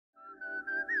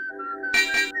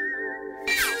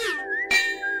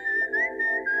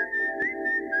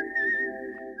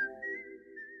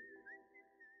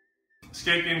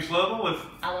Escape Games Global with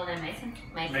Alona and Mason.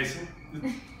 Mason.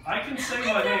 I can say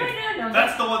my name. No.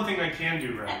 That's the one thing I can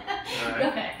do right.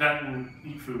 Okay. That and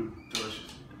eat food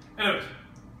delicious. Anyways,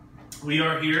 we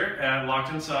are here at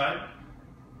Locked Inside,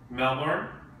 Melbourne,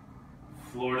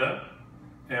 Florida,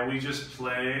 and we just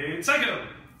played Psycho.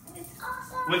 It's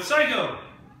awesome. With Psycho.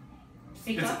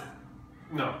 Psycho?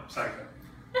 No, Psycho.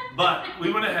 But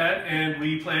we went ahead and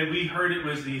we played. We heard it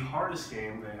was the hardest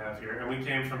game they have here, and we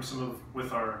came from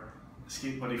with our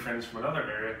Escape Buddy friends from another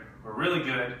area. We're really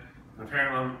good, and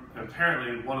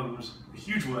apparently one of them was a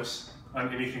huge wuss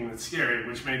on anything that's scary,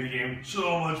 which made the game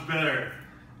so much better.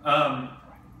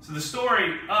 So the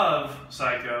story of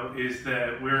Psycho is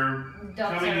that we're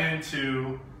coming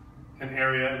into an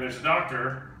area, and there's a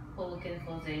doctor who's looking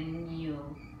for the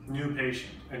new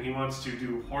patient, and he wants to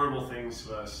do horrible things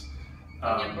to us.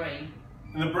 In your brain.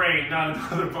 In the brain, not in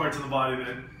other parts of the body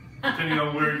that, depending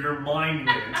on where your mind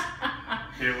went,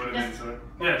 it would have been so.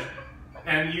 Yes.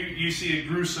 And you see a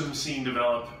gruesome scene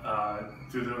develop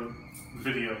through the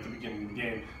video at the beginning of the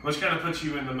game, which kind of puts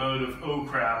you in the mode of, oh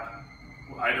crap,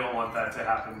 I don't want that to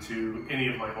happen to any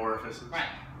of my orifices. Right.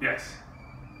 Yes.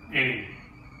 Any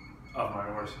of my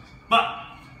orifices. But,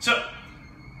 so,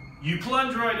 you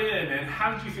plunge right in, and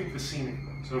how did you think the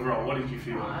scene was overall? What did you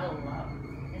feel? Oh, I love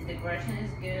it. The decoration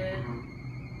is good.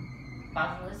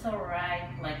 Puzzle is alright,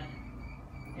 like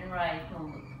in right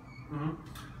mode.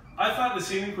 I thought the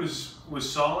scenic was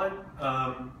solid.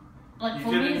 Like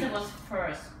for me, it was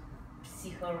first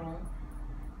Pyscho room,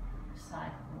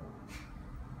 side room.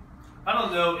 I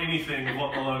don't know anything of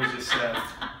what Alona just said.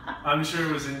 I'm sure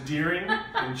it was endearing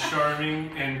and charming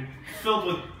and filled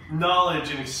with knowledge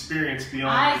and experience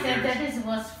beyond. I said that this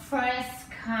was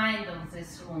first kind of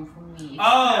this room for me.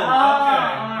 Oh, okay.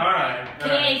 Alright.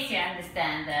 Casey,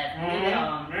 understand that.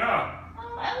 Yeah.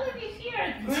 Oh, I will be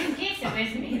here. Bring Casey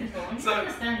with me. So,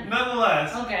 understand.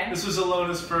 nonetheless, okay. This was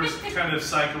Alona's first kind of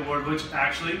psych award, which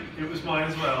actually, it was mine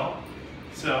as well.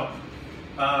 So,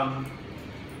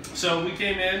 so we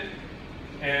came in,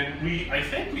 and I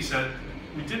think we said,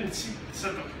 we didn't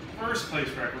set the first place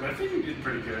record. I think we did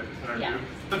pretty good in our group.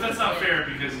 But that's not fair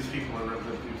because these people are real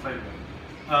good we played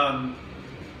with.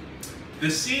 The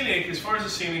scenic, as far as the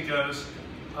scenic goes,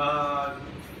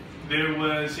 there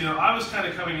was, I was kind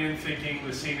of coming in thinking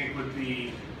the scenic would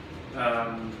be,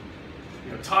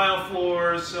 tile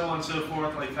floors, so on and so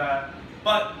forth, like that.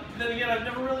 But then again, I've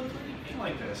never really played a game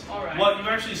like this. All right. What you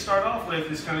actually start off with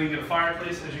is kind of, you get a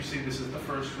fireplace. As you see, this is the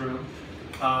first room.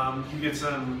 You get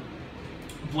some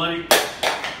bloody...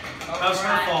 That was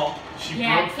her fault. She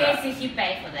broke that. Casey, she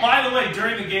paid for that. By the way,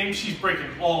 during the game, she's breaking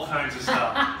all kinds of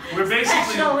stuff. We're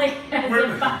basically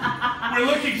we're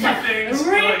looking for things.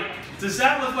 We're like, does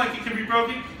that look like it can be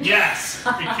broken? Yes,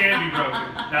 it can be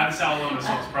broken. That is how Alona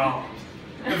solves problems.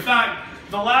 In fact,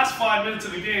 the last 5 minutes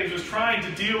of the game was trying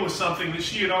to deal with something that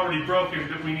she had already broken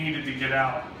that we needed to get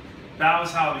out. That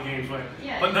was how the games went.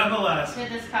 Yeah, but nonetheless,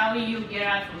 that is how you get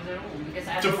out from the room because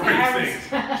I to break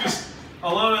things. Just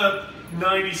Alona.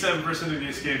 97% of the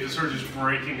escapes is her just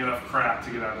breaking enough crap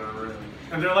to get out of the room.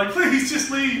 And they're like, please,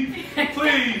 just leave,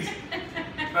 please.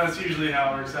 That's usually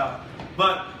how it works out.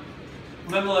 But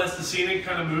nonetheless, the scenic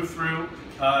kind of moved through.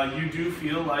 You do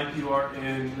feel like you are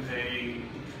in a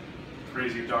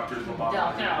crazy doctor's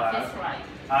laboratory lab. That's right.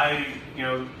 I,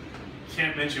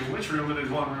 can't mention which room, but there's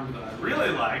one room that I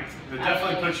really liked that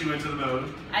definitely puts you into the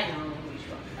mode. I know which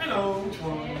one. I know which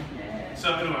one. Yeah.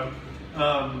 So anyway,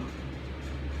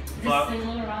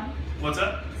 Singular run? What's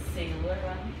that? Singular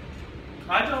run?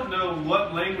 I don't know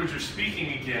what language you're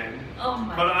speaking again. Oh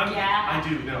my god. God. I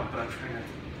do know, but I'm trying to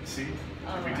see.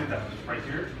 If we did that, it was right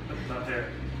here, but not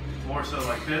there. More so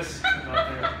like this,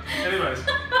 not there. Anyways.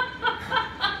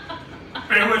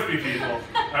 Bear with me, people.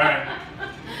 Alright.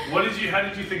 How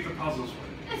did you think the puzzles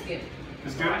were? It's good.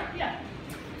 It's good? Yeah.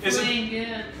 Is it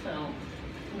good, so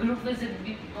group is a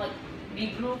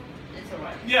big group, it's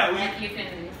alright. Yeah, like you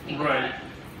can figure out.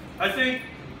 I think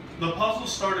the puzzle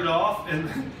started off, and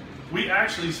we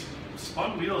actually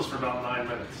spun wheels for about 9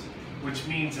 minutes, which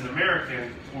means in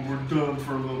American, when we're done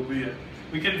for a little bit.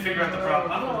 We couldn't figure out the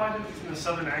problem. I don't know why it's in a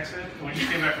southern accent. When we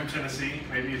just came back from Tennessee,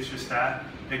 maybe it's just that.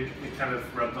 It kind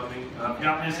of rubbed on me.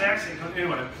 Yeah, his accent.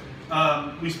 Anyway,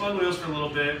 we spun wheels for a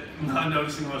little bit, not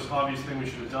noticing the most obvious thing we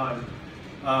should have done.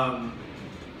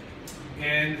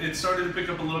 And it started to pick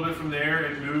up a little bit from there.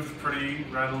 It moved pretty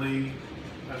readily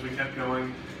as we kept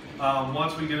going.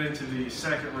 Once we get into the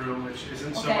second room, which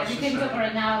isn't so much we the can second. talk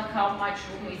right now how much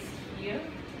room is here.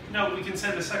 No, we can say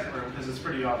the second room because it's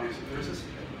pretty obvious. There's this.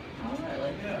 Oh,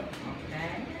 really? Yeah.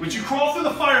 Okay. Which you crawl through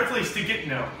the fireplace to get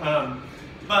now.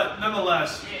 But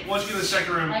nonetheless, once you get in the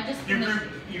second room, I just you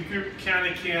kind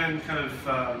of can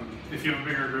if you have a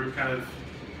bigger group, kind of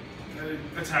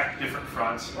attack different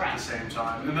fronts at the same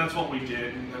time, and that's what we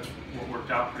did, and that's what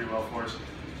worked out pretty well for us.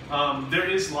 There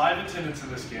is live attendance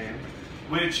in this game,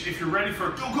 which if you're ready for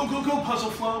go go go go puzzle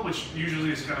flow, which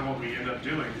usually is kind of what we end up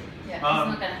doing. Yeah, it's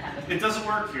not gonna happen. It doesn't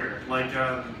work here, like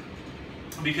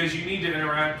because you need to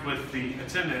interact with the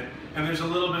attendant, and there's a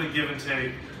little bit of give and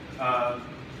take,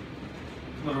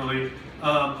 literally,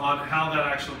 on how that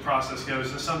actual process goes,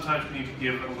 and sometimes you need to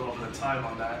give it a little bit of time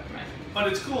on that. Right. But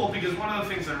it's cool because one of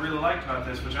the things I really liked about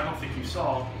this, which I don't think you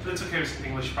saw, but it's okay, it's in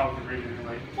English, you probably can read it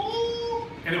anyway. Ooh.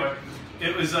 Anyway,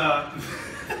 it was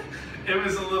it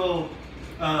was a little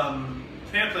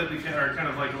pamphlet, or kind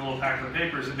of like a little packet of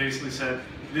papers that basically said,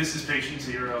 this is patient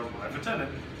 0, live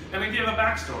attendant. And they gave a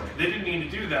backstory. They didn't mean to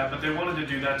do that, but they wanted to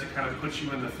do that to kind of put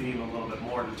you in the theme a little bit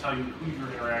more, to tell you who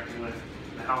you're interacting with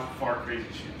and how far crazy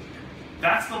she is.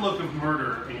 That's the look of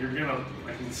murder, and you're gonna,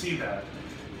 I can see that.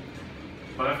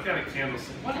 But I've got a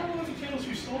candlestick. What happened with the candles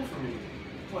you stole from me?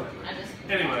 Whatever.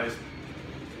 Anyways.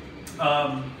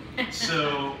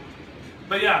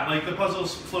 But yeah, like the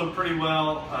puzzles flowed pretty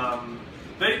well.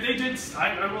 They did,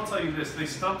 I will tell you this, they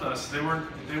stumped us. They weren't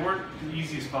the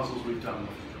easiest puzzles we've done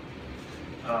before.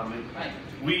 Right.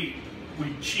 We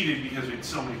cheated because we had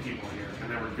so many people here, and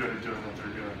they were good at doing what they're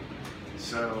doing.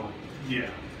 So, yeah.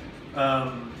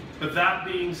 But that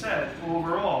being said,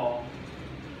 overall,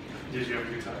 did you have a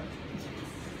good time?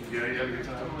 Yeah, you had a good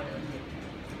time?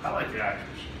 I like the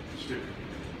actors. Stupid.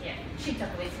 Yeah, she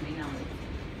took away from me, no.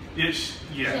 Yes,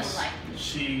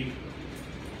 she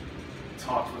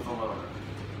talked with Alona.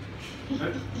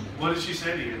 What did she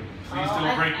say to you? Please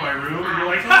don't break my room? And you're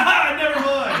like, haha, never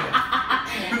mind!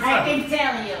 I can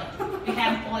tell you, we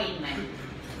have appointment.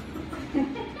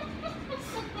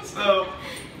 So,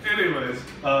 anyways,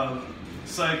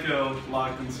 Psycho,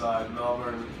 Locked Inside,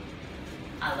 Melbourne.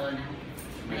 Alona,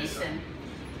 Mason.